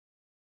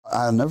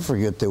I'll never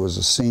forget there was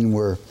a scene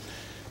where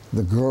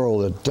the girl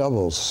that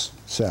doubles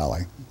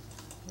Sally,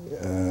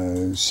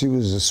 she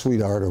was a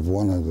sweetheart of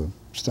one of the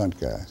stunt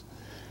guys.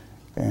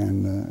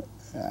 And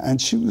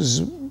she was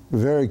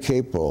very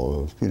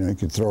capable of, you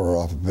could throw her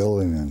off a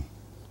building and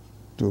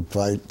do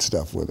fight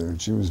stuff with her.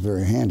 And she was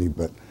very handy,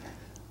 but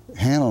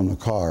handling the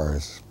car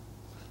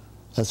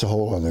that's a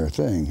whole other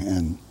thing.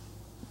 And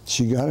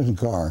she got in the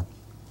car,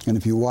 and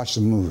if you watch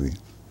the movie,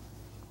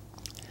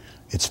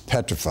 it's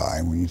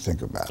petrifying when you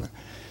think about it.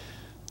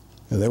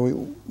 And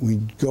then we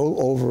go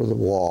over the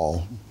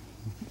wall,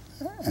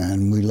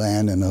 and we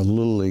land in a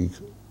Little League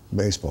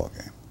baseball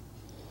game.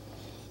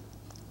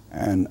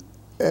 And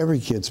every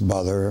kid's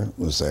mother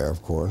was there,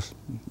 of course.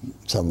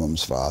 Some of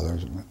them's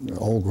fathers. The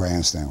whole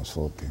grandstand was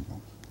full of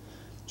people.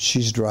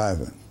 She's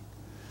driving,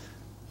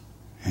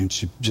 and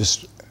she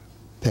just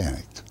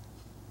panicked.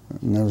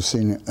 I've never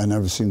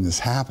seen this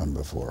happen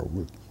before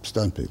with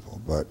stunt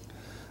people, but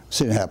I've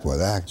seen it happen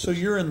with actors. So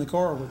you're in the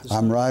car with the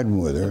I'm riding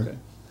with her, okay.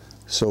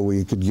 So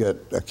we could get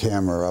a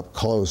camera up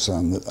close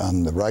on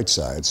the right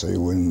side, so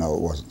you wouldn't know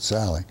it wasn't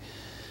Sally.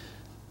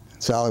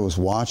 Sally was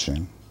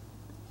watching,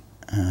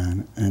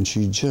 and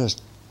she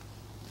just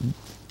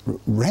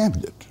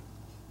rammed it.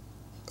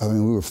 I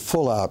mean, we were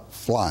full out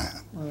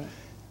flying. Right.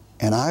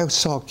 And I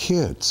saw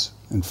kids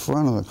in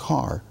front of the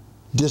car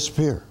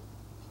disappear.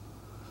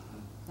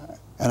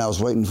 And I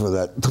was waiting for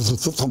that.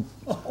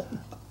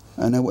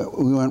 And then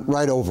we went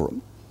right over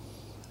them.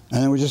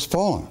 And they were just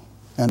falling.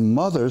 And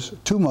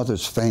two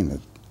mothers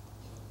fainted.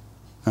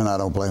 And I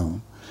don't blame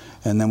them.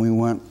 And then we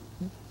went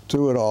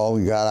through it all.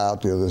 We got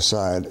out the other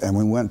side, and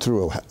we went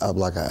through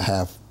like a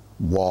half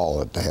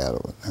wall at the head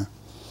of it.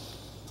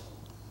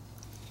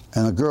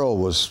 And the girl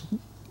was,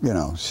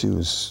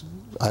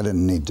 I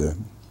didn't need to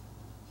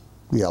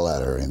yell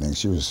at her or anything.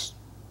 She was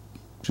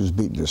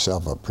beating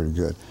herself up pretty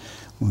good.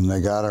 When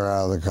they got her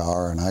out of the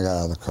car, and I got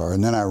out of the car,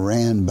 and then I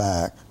ran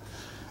back,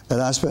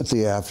 and I spent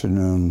the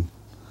afternoon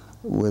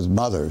with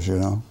mothers,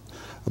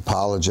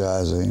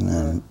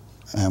 apologizing,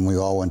 and we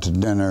all went to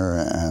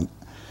dinner, and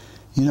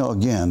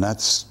again,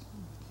 that's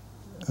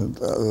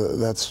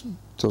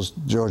those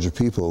Georgia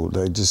people.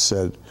 They just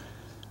said,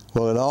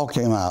 well, it all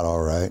came out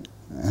all right.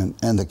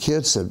 And the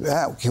kids said,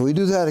 can we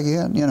do that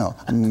again?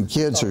 I mean,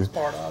 kids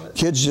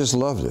just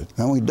loved it.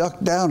 And we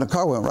ducked down, the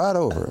car went right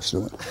over us.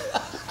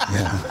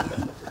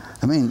 Yeah.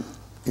 I mean,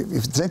 if you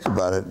think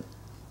about it,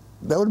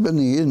 that would have been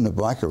the end of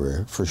my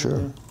career, for sure.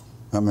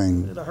 Mm-hmm. I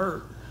mean, it'd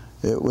hurt.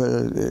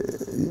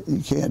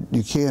 You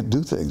can't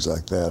do things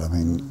like that. I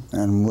mean,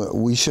 and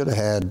we should have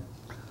had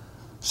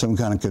some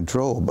kind of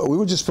control, but we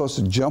were just supposed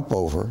to jump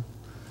over.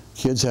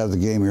 Kids have the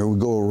game here. We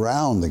go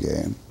around the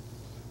game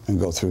and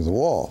go through the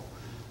wall.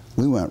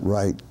 We went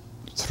right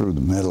through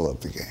the middle of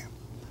the game,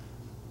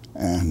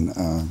 and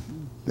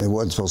it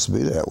wasn't supposed to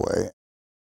be that way.